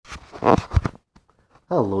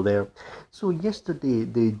Hello there. So yesterday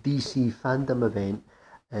the DC fandom event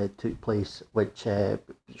took place, which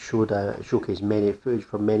showcased many footage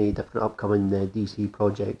from many different upcoming DC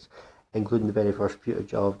projects, including the very first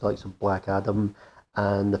footage of the likes of Black Adam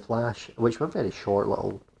and The Flash, which were very short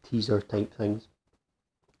little teaser type things.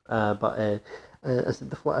 But I said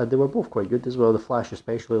they were both quite good as well. The Flash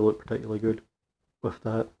especially looked particularly good with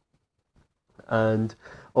that. And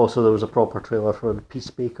also there was a proper trailer for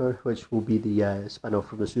Peacemaker, which will be the spin-off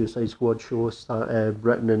from the Suicide Squad show,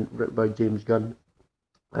 written by James Gunn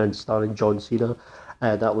and starring John Cena.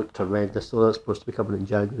 That looked tremendous. So that's supposed to be coming in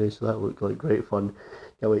January, so that looked like great fun.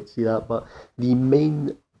 Can't wait to see that. But the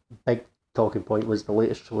main big talking point was the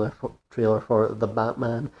latest trailer for The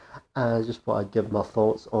Batman. I just thought I'd give my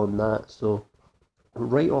thoughts on that. So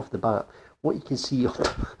right off the bat, what you can see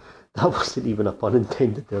that wasn't even a pun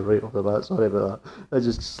intended there right off the bat, sorry about that. I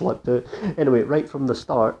just slipped out. Anyway, right from the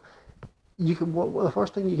start, you can what the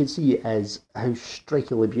first thing you can see is how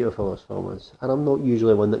strikingly beautiful this film is. And I'm not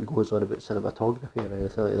usually one that goes on about cinematography or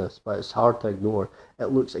anything like this, but it's hard to ignore. It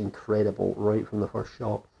looks incredible right from the first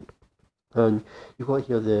shot. And you've got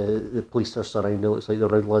here the police are surrounding. It looks like the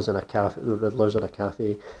Riddler's in a cafe. The Riddler's in a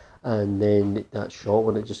cafe, and then that shot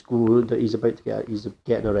when it just goes that he's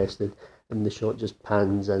getting arrested, and the shot just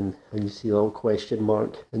pans in, and you see a little question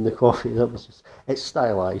mark in the coffee. That was just it's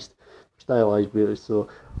stylized beauty. So,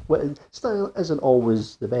 style isn't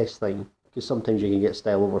always the best thing because sometimes you can get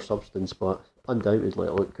style over substance, but undoubtedly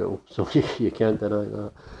it looked cool. So you can't deny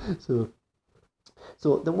that. So.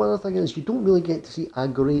 So the one other thing is you don't really get to see a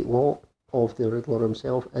great lot of the Riddler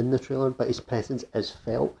himself in the trailer, but his presence is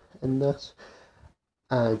felt in this.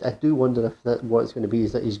 And I do wonder if what it's going to be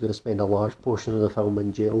is that he's going to spend a large portion of the film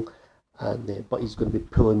in jail, and but he's going to be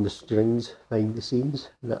pulling the strings behind the scenes,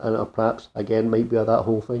 and perhaps again might be that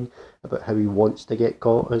whole thing about how he wants to get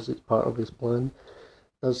caught as it's part of his plan.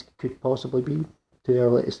 This could possibly be too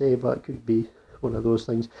early to say, but it could be one of those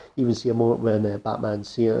things. You even see a moment when Batman's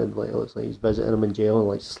seeing it, and like it looks like he's visiting him in jail and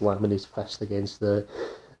like slamming his fist against the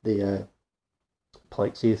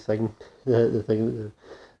plexi thing, the thing,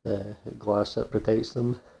 the glass that protects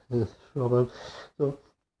them from him. So,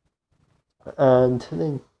 and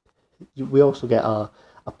then we also get a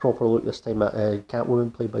proper look this time at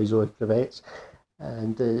Catwoman, played by Zoe Kravitz,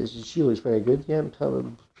 and she looks very good. Yeah,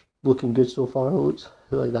 looking good so far. It looks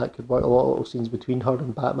like that could work. A lot of little scenes between her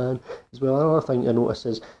and Batman as well. Another thing I notice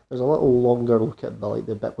is there's a little longer look at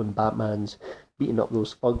the bit when Batman's beating up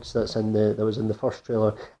those thugs that was in the first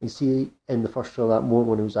trailer. You see in the first trailer that moment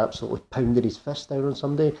when he was absolutely pounding his fist down on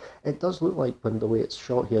somebody. It does look like when the way it's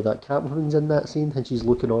shot here that Catwoman's in that scene and she's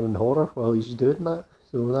looking on in horror while he's doing that.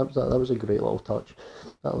 So that was a great little touch.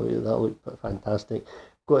 That looked fantastic.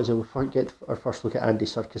 Got as we get our first look at Andy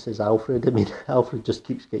Serkis's Alfred. I mean, Alfred just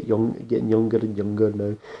keeps getting younger and younger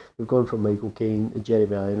now. We've gone from Michael Caine,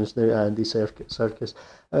 Jeremy Irons, now to Andy Serkis.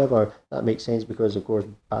 However, that makes sense because, of course,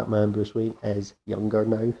 Batman Bruce Wayne is younger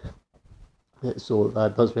now. So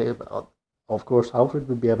that does make it. Of course, Alfred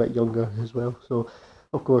would be a bit younger as well. So,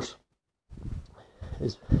 of course,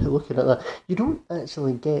 is looking at that. You don't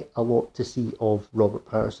actually get a lot to see of Robert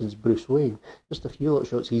Pattinson's Bruce Wayne. Just a few little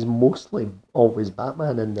shots. He's mostly always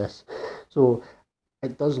Batman in this. So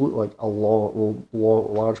it does look like a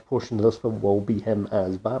large portion of this film will be him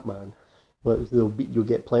as Batman. But you'll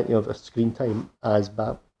get plenty of screen time as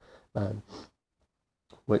Batman.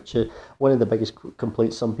 Which one of the biggest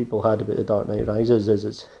complaints some people had about The Dark Knight Rises is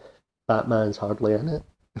it's Batman's hardly in it.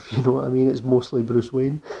 If you know what I mean, it's mostly Bruce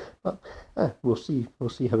Wayne. But we'll see. We'll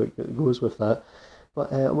see how it goes with that.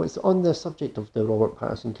 But what's on the subject of the Robert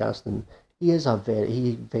Pattinson casting, he is a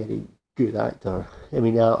very good actor. I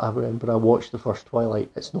mean, I remember I watched the first Twilight.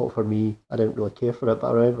 It's not for me. I didn't really care for it, but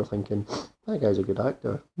I remember thinking that guy's a good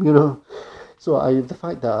actor. You know. So the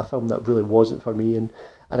fact that a film that really wasn't for me and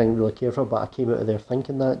I didn't really care for it, but I came out of there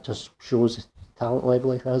thinking that just shows the talent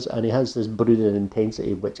level he has, and he has this brooding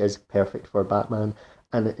intensity which is perfect for Batman,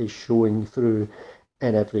 and it is showing through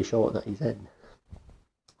in every shot that he's in.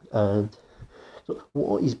 And so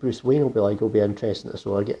what his Bruce Wayne will be like will be interesting.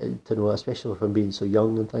 So I get to know, especially from being so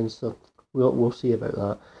young and things. So we'll see about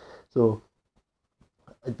that. So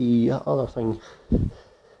the other thing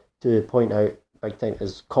to point out big time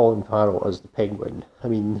is Colin Farrell as the Penguin. I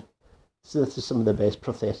mean, so this is some of the best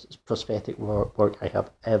prosthetic work I have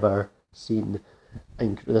ever seen.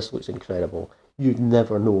 And this looks incredible. You'd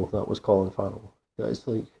never know that was Colin Farrell. It's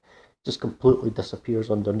like just completely disappears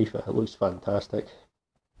underneath it. It looks fantastic.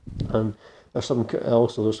 And there's some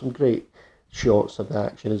great shots of the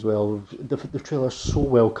action as well. The trailer's so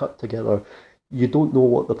well cut together. You don't know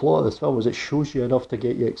what the plot of this film is. It shows you enough to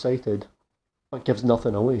get you excited, but gives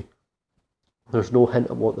nothing away. There's no hint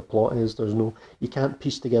of what the plot is. You can't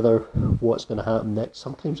piece together what's going to happen next.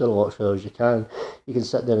 Sometimes in a lot of trailers you can. You can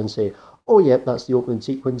sit there and say, oh yep, that's the opening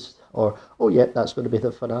sequence, or oh yep, that's going to be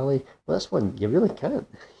the finale. But this one, you really can't.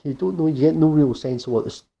 You don't know. You get no real sense of what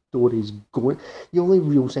the story's going. The only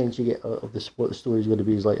real sense you get of this, what the story's going to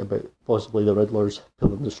be, is like about possibly the Riddlers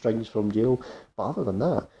pulling the strings from jail. But other than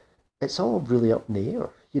that, it's all really up in the air.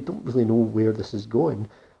 You don't really know where this is going,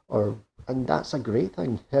 and that's a great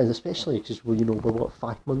thing, and especially because we're what,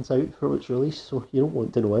 5 months out for its release, so you don't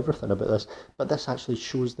want to know everything about this. But this actually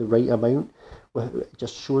shows the right amount. It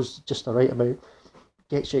just shows just the right amount,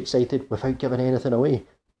 gets you excited without giving anything away.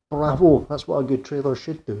 Bravo! That's what a good trailer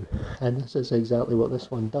should do, and this is exactly what this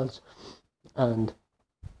one does. And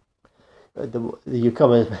we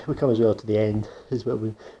come as well to the end, is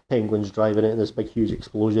when Penguin's driving it in this big huge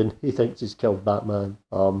explosion. He thinks he's killed Batman.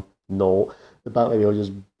 No, the Batmobile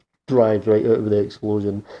just drives right out of the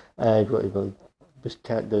explosion, and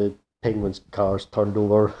the Penguin's car's turned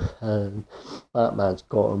over, and Batman's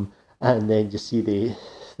got him. And then you see the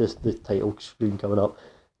title screen coming up.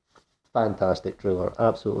 Fantastic trailer,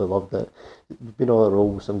 absolutely loved it. We've been on a roll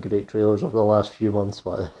with some great trailers over the last few months,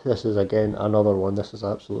 but this is again another one. This is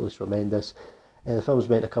absolutely tremendous. The film's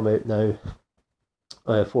meant to come out now,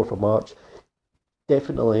 4th of March.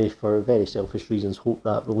 Definitely, for very selfish reasons, hope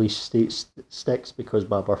that release date sticks, because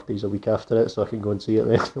my birthday's a week after it, so I can go and see it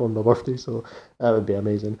then on my birthday, so that would be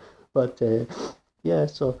amazing. But yeah,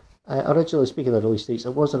 so originally, speaking of release dates,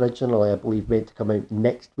 it was originally, I believe, meant to come out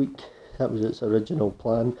next week. That was its original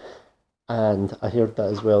plan. And I heard that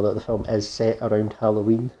as well, that the film is set around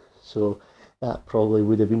Halloween, so that probably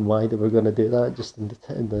would have been why they were going to do that, just in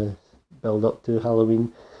the build up to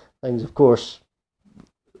Halloween things. Of course,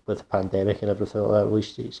 with the pandemic and everything like that,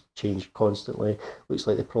 release dates change constantly. Looks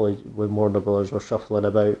like they probably, when Warner Brothers were shuffling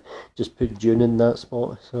about, just put June in that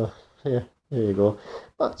spot. So yeah, there you go.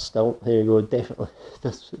 But still, there you go. Definitely,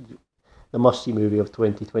 the must-see movie of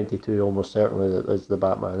 2022, almost certainly, is the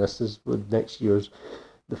Batman. This is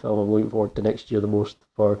the film I'm looking forward to next year the most,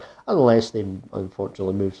 unless they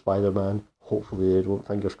unfortunately move Spider-Man. Hopefully they don't.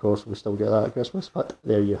 Fingers crossed we still get that at Christmas. But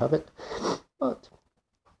there you have it. But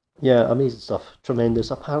yeah, amazing stuff,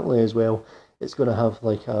 tremendous. Apparently as well, it's going to have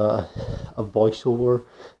like a voiceover,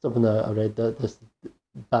 something that I read, that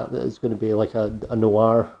that is going to be like a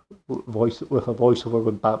noir voice, with a voiceover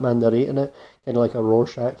with Batman narrating it, kind of like a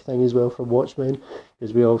Rorschach thing as well from Watchmen,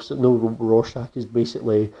 because we also know Rorschach is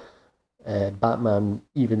basically Batman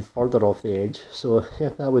even further off the edge. So yeah,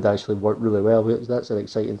 that would actually work really well. That's an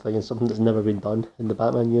exciting thing, and something that's never been done in the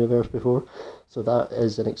Batman universe before. So that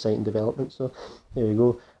is an exciting development. So there you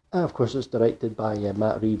go. And of course, it's directed by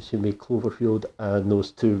Matt Reeves, who made Cloverfield and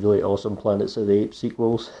those two really awesome Planets of the Apes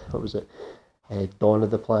sequels. What was it? Dawn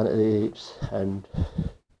of the Planet of the Apes, and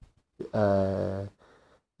I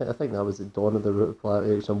think that was the Dawn of the Planet of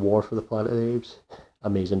the Apes and War for the Planet of the Apes.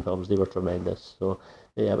 Amazing films. They were tremendous. So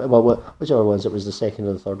yeah, well, whichever ones it was, the second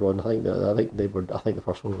and the third one. I think the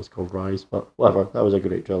first one was called Rise, but whatever. That was a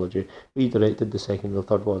great trilogy. We directed the second and the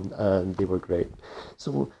third one, and they were great.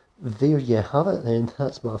 So there you have it. Then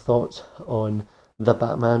that's my thoughts on the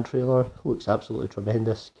Batman trailer. Looks absolutely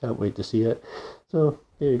tremendous. Can't wait to see it. So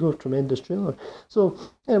there you go, tremendous trailer. So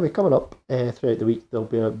anyway, coming up throughout the week,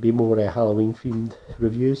 there'll be more Halloween themed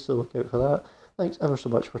reviews. So look out for that. Thanks ever so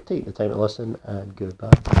much for taking the time to listen, and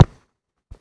goodbye.